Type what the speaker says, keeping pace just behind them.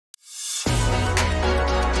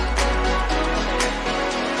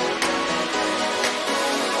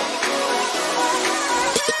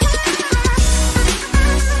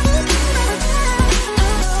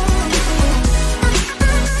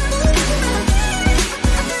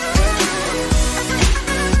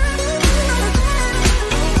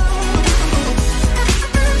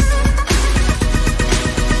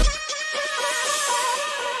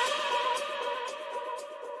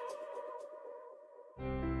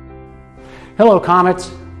Hello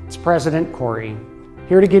Comets, it's President Corey,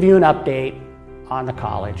 here to give you an update on the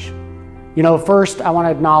college. First I want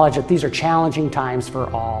to acknowledge that these are challenging times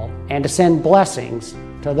for all and to send blessings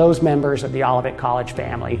to those members of the Olivet College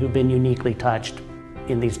family who've been uniquely touched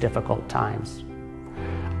in these difficult times.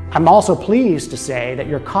 I'm also pleased to say that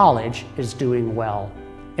your college is doing well.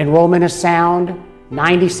 Enrollment is sound.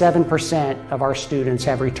 97% of our students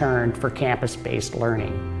have returned for campus-based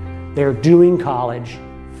learning. They're doing college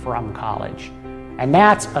from college. And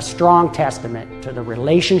that's a strong testament to the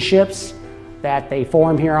relationships that they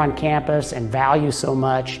form here on campus and value so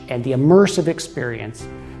much, and the immersive experience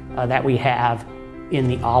that we have in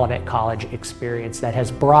the Olivet College experience that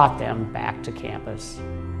has brought them back to campus.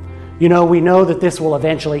 We know that this will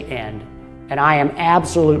eventually end, and I am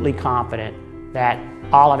absolutely confident that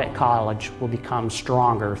Olivet College will become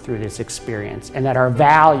stronger through this experience and that our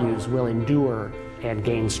values will endure and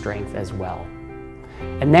gain strength as well.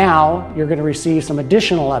 And now you're going to receive some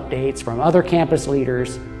additional updates from other campus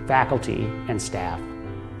leaders, faculty, and staff.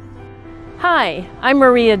 Hi, I'm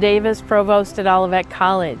Maria Davis, Provost at Olivet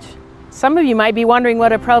College. Some of you might be wondering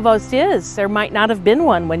what a provost is. There might not have been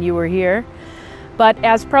one when you were here. But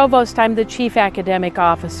as provost, I'm the chief academic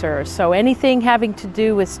officer, so anything having to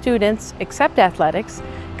do with students, except athletics,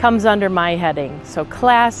 comes under my heading. So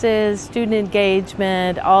classes, student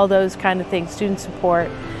engagement, all those kind of things, student support.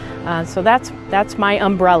 So that's my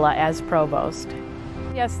umbrella as provost.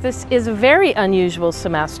 Yes, this is a very unusual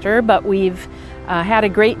semester, but we've had a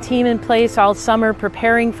great team in place all summer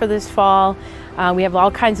preparing for this fall. We have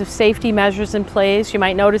all kinds of safety measures in place. You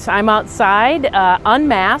might notice I'm outside,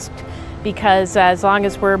 unmasked, because as long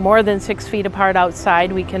as we're more than 6 feet apart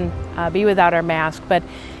outside, we can be without our mask. But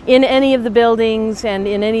in any of the buildings and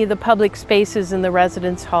in any of the public spaces in the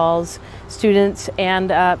residence halls, students and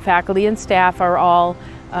faculty and staff are all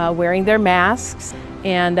wearing their masks.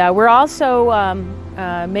 And we're also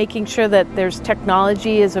making sure that there's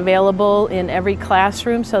technology is available in every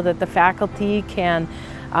classroom so that the faculty can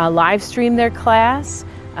live stream their class.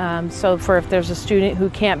 So if there's a student who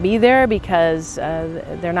can't be there because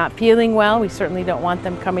they're not feeling well, we certainly don't want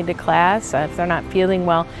them coming to class if they're not feeling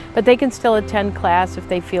well, but they can still attend class if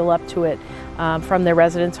they feel up to it from their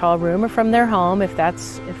residence hall room or from their home if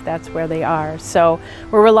that's where they are. So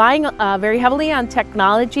we're relying very heavily on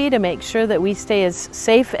technology to make sure that we stay as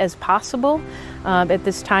safe as possible at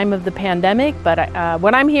this time of the pandemic, but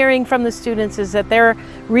what I'm hearing from the students is that they're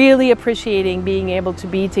really appreciating being able to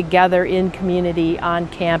be together in community on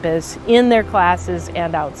campus, in their classes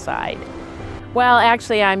and outside. Well,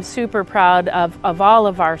 actually, I'm super proud of all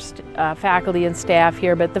of our faculty and staff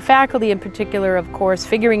here, but the faculty in particular, of course,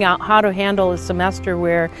 figuring out how to handle a semester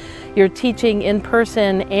where you're teaching in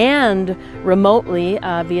person and remotely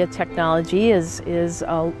via technology is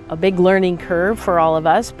a big learning curve for all of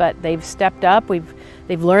us, but they've stepped up.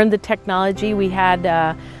 They've learned the technology. We had,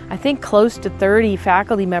 I think, close to 30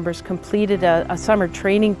 faculty members completed a summer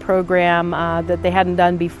training program that they hadn't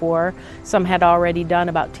done before. Some had already done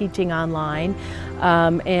about teaching online.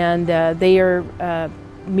 They are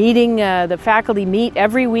meeting, the faculty meet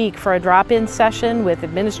every week for a drop-in session with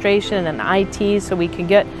administration and IT so we can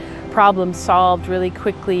get problems solved really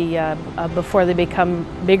quickly before they become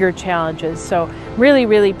bigger challenges. So really,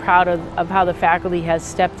 really proud of how the faculty has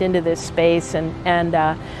stepped into this space and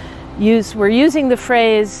we're using the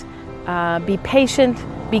phrase, be patient,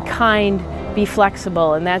 be kind, be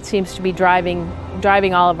flexible, and that seems to be driving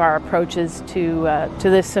all of our approaches to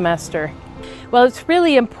this semester. Well, it's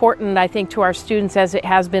really important, I think, to our students, as it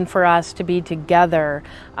has been for us, to be together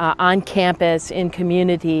on campus, in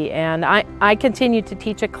community. And I continue to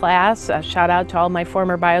teach a class. Shout out to all my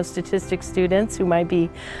former biostatistics students who might be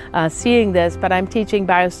seeing this, but I'm teaching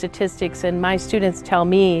biostatistics, and my students tell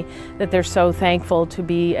me that they're so thankful to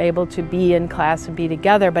be able to be in class and be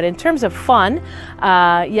together. But in terms of fun,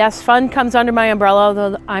 yes, fun comes under my umbrella,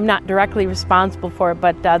 although I'm not directly responsible for it,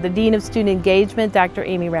 but the Dean of Student Engagement, Dr.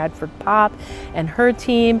 Amy Radford-Popp, and her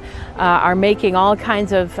team are making all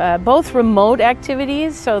kinds of both remote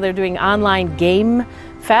activities, so they're doing online game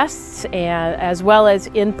fests as well as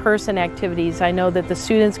in-person activities. I know that the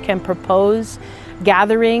students can propose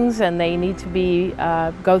gatherings and they need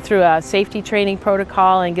to go through a safety training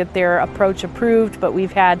protocol and get their approach approved, but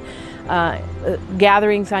we've had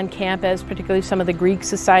gatherings on campus, particularly some of the Greek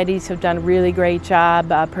societies have done a really great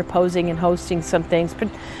job proposing and hosting some things.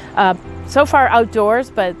 So far outdoors,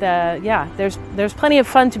 but yeah, there's plenty of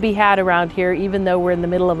fun to be had around here, even though we're in the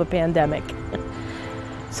middle of a pandemic.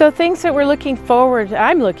 So things that I'm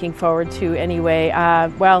looking forward to anyway.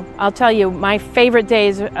 Well, I'll tell you, my favorite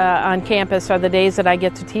days on campus are the days that I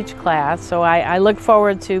get to teach class. So I look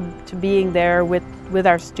forward to being there with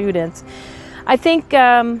our students. I think,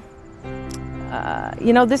 you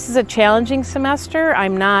know, this is a challenging semester.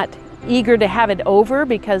 I'm not eager to have it over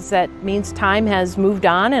because that means time has moved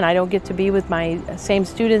on and I don't get to be with my same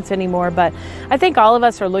students anymore. But I think all of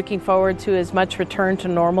us are looking forward to as much return to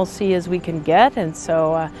normalcy as we can get. And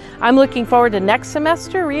so I'm looking forward to next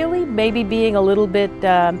semester, really, maybe being a little bit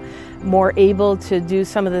more able to do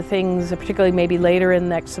some of the things, particularly maybe later in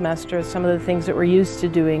next semester, some of the things that we're used to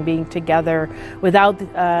doing, being together without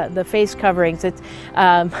the face coverings. It's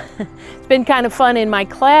been kind of fun in my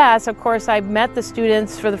class. Of course, I met the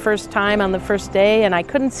students for the first time on the first day and I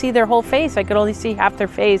couldn't see their whole face. I could only see half their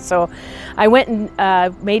face. So I went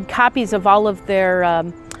and made copies of all of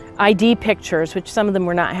their ID pictures, which some of them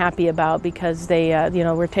were not happy about because they, you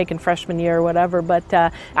know, were taking freshman year or whatever. But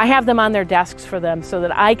I have them on their desks for them so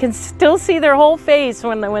that I can still see their whole face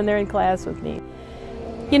when they're in class with me.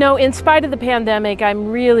 You know, in spite of the pandemic, I'm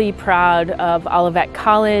really proud of Olivet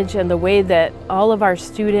College and the way that all of our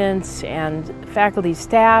students and faculty,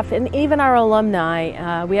 staff, and even our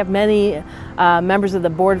alumni, we have many members of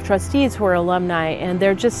the Board of Trustees who are alumni, and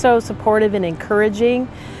they're just so supportive and encouraging.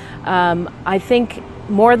 I think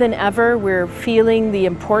more than ever, we're feeling the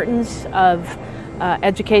importance of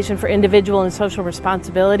education for individual and social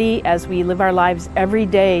responsibility as we live our lives every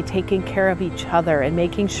day taking care of each other and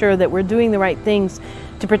making sure that we're doing the right things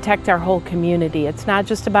to protect our whole community. It's not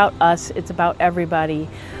just about us, it's about everybody.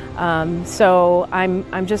 So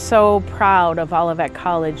I'm just so proud of Olivet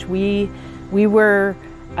College. We were,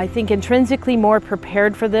 I think, intrinsically more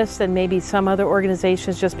prepared for this than maybe some other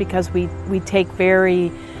organizations just because we take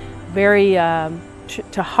very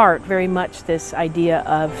to heart very much this idea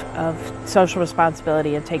of social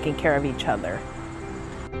responsibility and taking care of each other.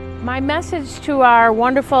 My message to our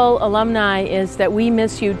wonderful alumni is that we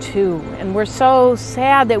miss you too, and we're so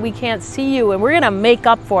sad that we can't see you, and we're going to make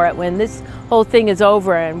up for it when this whole thing is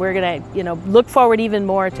over, and we're going to, you know, look forward even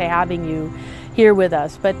more to having you here with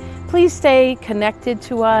us. But please stay connected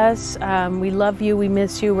to us. We love you, we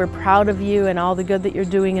miss you, we're proud of you and all the good that you're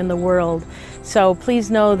doing in the world. So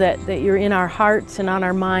please know that you're in our hearts and on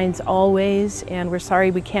our minds always, and we're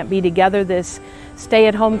sorry we can't be together this stay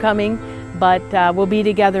at homecoming, but we'll be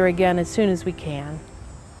together again as soon as we can.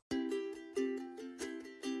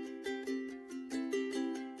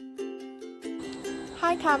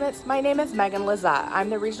 Hi Comets, my name is Megan Lazat. I'm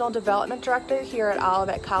the Regional Development Director here at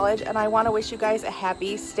Olivet College, and I want to wish you guys a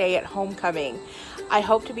happy stay at homecoming. I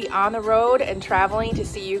hope to be on the road and traveling to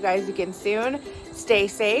see you guys again soon. Stay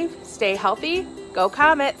safe, stay healthy, go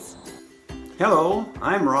Comets! Hello,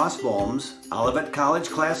 I'm Ross Bohms, Olivet College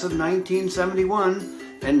class of 1971,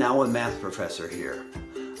 and now a math professor here.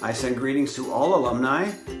 I send greetings to all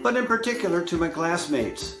alumni, but in particular to my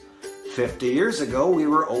classmates. 50 years ago, we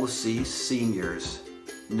were OC seniors.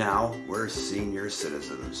 Now we're senior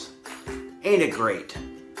citizens. Ain't it great?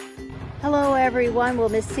 Hello everyone, we'll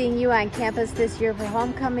miss seeing you on campus this year for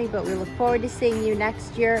homecoming, but we look forward to seeing you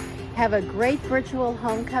next year. Have a great virtual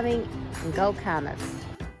homecoming and go Comets.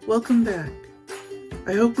 Welcome back.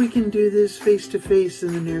 I hope we can do this face-to-face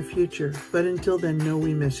in the near future, but until then, know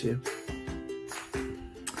we miss you.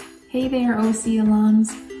 Hey there, OC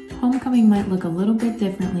alums. Homecoming might look a little bit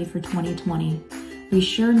differently for 2020. We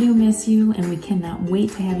sure do miss you, and we cannot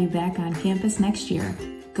wait to have you back on campus next year.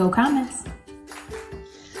 Go Comets!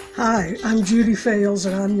 Hi, I'm Judy Fales,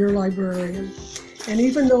 and I'm your librarian. And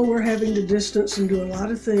even though we're having to distance and do a lot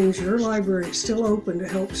of things, your library is still open to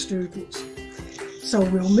help students. So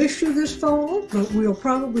we'll miss you this fall, but we'll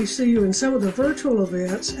probably see you in some of the virtual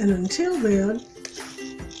events. And until then,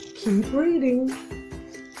 keep reading.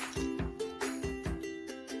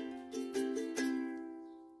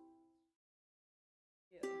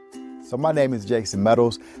 So my name is Jason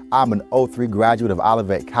Meadows. I'm an 03 graduate of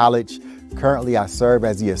Olivet College. Currently, I serve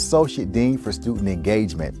as the Associate Dean for Student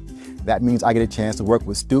Engagement. That means I get a chance to work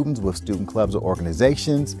with students with student clubs or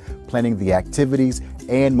organizations, planning the activities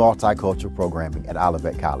and multicultural programming at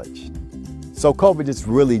Olivet College. So COVID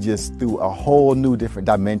just threw a whole new different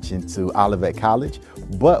dimension to Olivet College,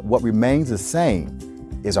 but what remains the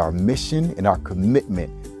same is our mission and our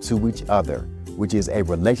commitment to each other, which is a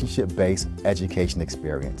relationship-based education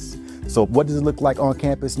experience. So what does it look like on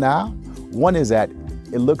campus now? One is that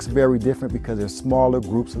it looks very different because there's smaller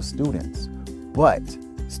groups of students, but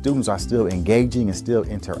students are still engaging and still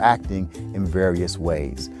interacting in various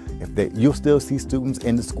ways. You'll still see students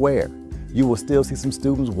in the square. You will still see some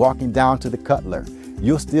students walking down to the Cutler.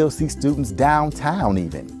 You'll still see students downtown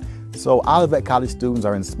even. So Olivet College students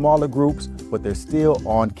are in smaller groups, but they're still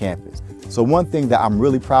on campus. So one thing that I'm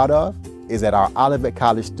really proud of is that our Olivet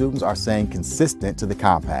College students are staying consistent to the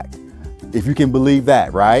compact. If you can believe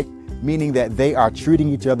that, right? meaning that they are treating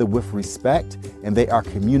each other with respect and they are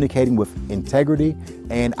communicating with integrity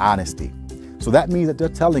and honesty. So that means that they're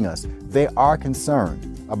telling us they are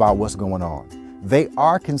concerned about what's going on. They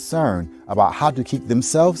are concerned about how to keep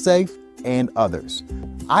themselves safe and others.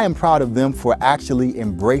 I am proud of them for actually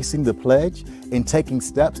embracing the pledge and taking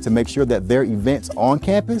steps to make sure that their events on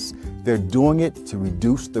campus, they're doing it to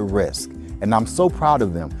reduce the risk. And I'm so proud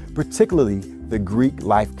of them, particularly the Greek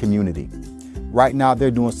life community. Right now, they're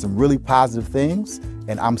doing some really positive things,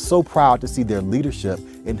 and I'm so proud to see their leadership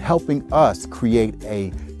in helping us create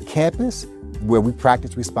a campus where we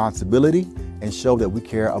practice responsibility and show that we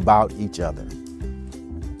care about each other.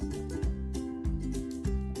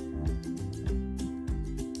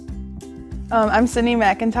 I'm Sydney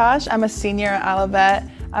McIntosh. I'm a senior at Olivet.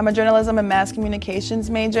 I'm a journalism and mass communications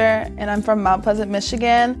major, and I'm from Mount Pleasant,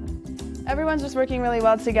 Michigan. Everyone's just working really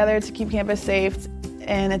well together to keep campus safe,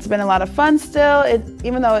 and it's been a lot of fun still.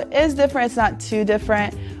 Even though it is different, it's not too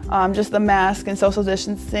different, just the mask and social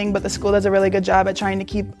distancing, but the school does a really good job at trying to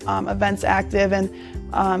keep events active and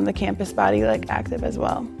the campus body active as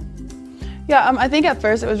well. Yeah, I think at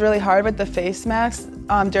first it was really hard with the face masks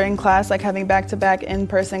during class, having back-to-back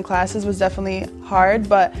in-person classes was definitely hard,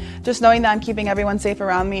 but just knowing that I'm keeping everyone safe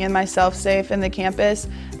around me and myself safe in the campus,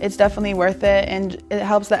 it's definitely worth it, and it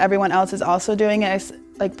helps that everyone else is also doing it.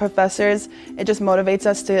 Like professors, it just motivates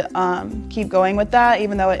us to keep going with that,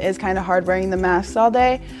 even though it is kind of hard wearing the masks all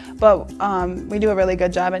day, but we do a really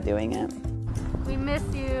good job at doing it. We miss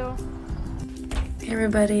you. Hey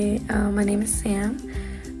everybody, my name is Sam.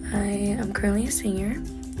 I am currently a senior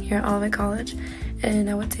here at Olivet College, and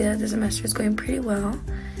I would say that the semester is going pretty well,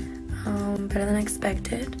 better than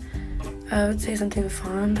expected. I would say something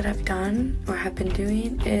fun that I've done or have been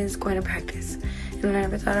doing is going to practice. And I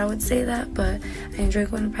never thought I would say that, but I enjoy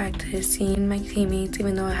going to practice, seeing my teammates,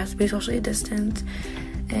 even though it has to be socially distanced,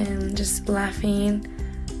 and just laughing.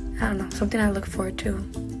 I don't know, something I look forward to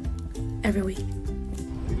every week.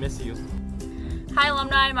 We miss you. Hi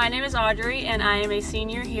alumni, my name is Audrey and I am a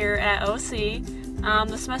senior here at OC.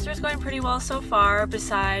 The semester is going pretty well so far,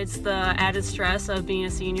 besides the added stress of being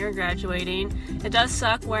a senior and graduating. It does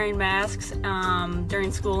suck wearing masks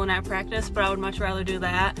during school and at practice, but I would much rather do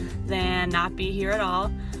that than not be here at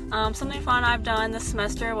all. Something fun I've done this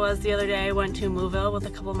semester was the other day I went to Mooville with a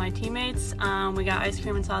couple of my teammates. We got ice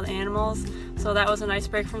cream and saw the animals, so that was a nice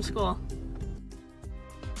break from school.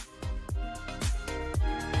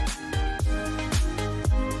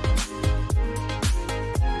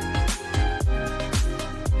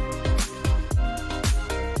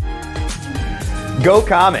 Go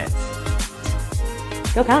Comets!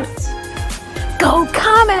 Go Comets! Go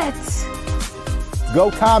Comets!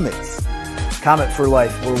 Go Comets! Comet for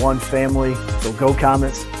life. We're one family, so go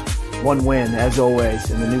Comets. One win, as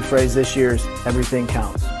always. And the new phrase this year is everything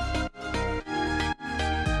counts.